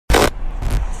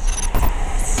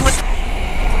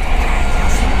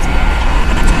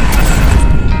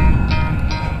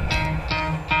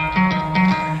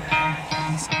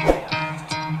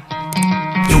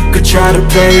try to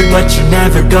play, but you're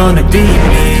never gonna beat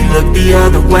me. Look the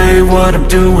other way, what I'm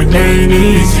doing ain't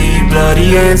easy.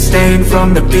 Bloody hands stained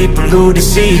from the people who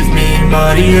deceive me.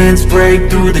 Muddy hands break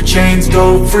through the chains,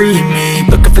 go free me.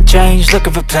 Looking for change,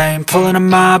 looking for pain, pulling a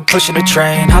mob, pushing a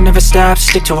train. I'll never stop,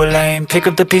 stick to a lane, pick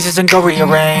up the pieces and go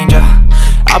rearrange.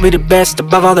 I'll be the best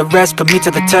above all the rest, put me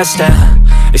to the test and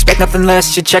expect nothing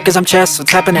less, your check is I'm chess,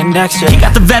 what's happening next, yeah. He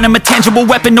got the venom, a tangible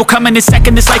weapon, no coming in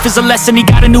second. This life is a lesson, he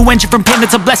got a new engine from pain,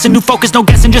 it's a blessing. New focus, no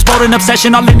guessing, just bold and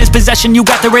obsession, all in his possession. You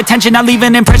got their attention, I'll leave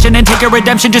an impression and take your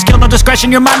redemption. Just kill, no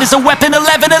discretion, your mind is a weapon.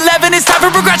 11-11, it's time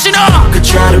for progression, You could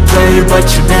try to play, but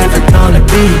you're never gonna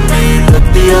beat me. Look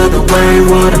the other way,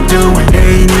 what I'm doing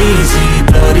ain't easy.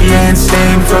 Bloody hands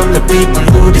stained from the people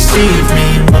who deceive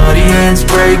me. Muddy hands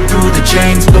break through the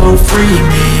chains, go free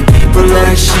me. People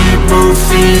like sheep move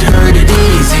feet, heard it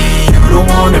easy. You don't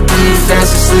wanna be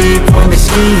fast asleep when they're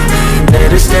scheming.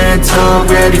 Better stand tall,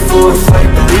 ready for a fight,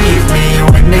 believe me.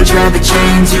 When they try the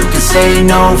chains, you can say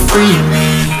no, free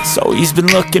me. So he's been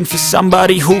looking for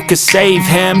somebody who could save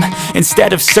him,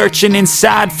 instead of searching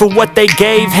inside for what they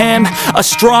gave him. A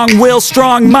strong will,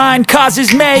 strong mind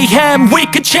causes mayhem. We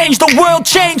could change the world,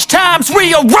 change times,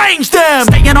 rearrange them.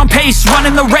 Staying on pace,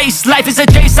 running the race, life is a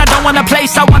chase. I don't want a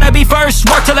place, I wanna be first.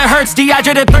 Work till it hurts,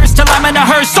 dehydrated thirst till I'm in a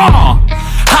hearse.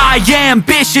 High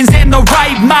ambitions and the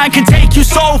right mind can take you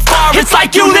so far. It's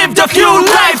like you lived a few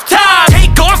lifetimes.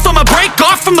 Take off, I'ma break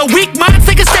off from the weak minds.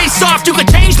 They can stay soft, you can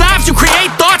change lives, you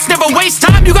create thoughts, never waste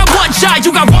time. You got one shot,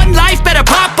 you got one life, better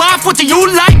pop off. What do you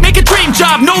like? Make a dream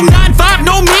job. No 9-5,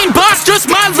 no mean boss, just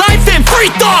my life and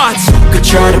free thoughts. You could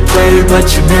try to play, but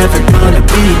you're never gonna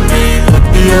beat me. Look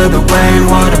the other way,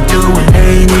 what I'm doing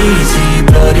ain't easy.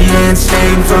 Bloody hands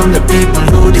stained from the people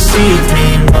who deceive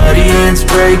me. Muddy hands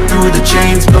break through the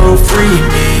chains, go free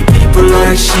me. People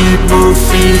like sheep move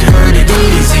feet, heard it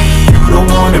easy. You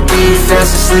don't wanna be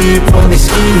fast asleep when they're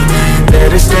scheming.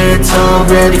 Better stand tall,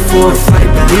 ready for a fight,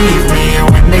 believe me.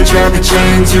 When they try the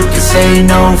chains, you can say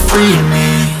no, free me.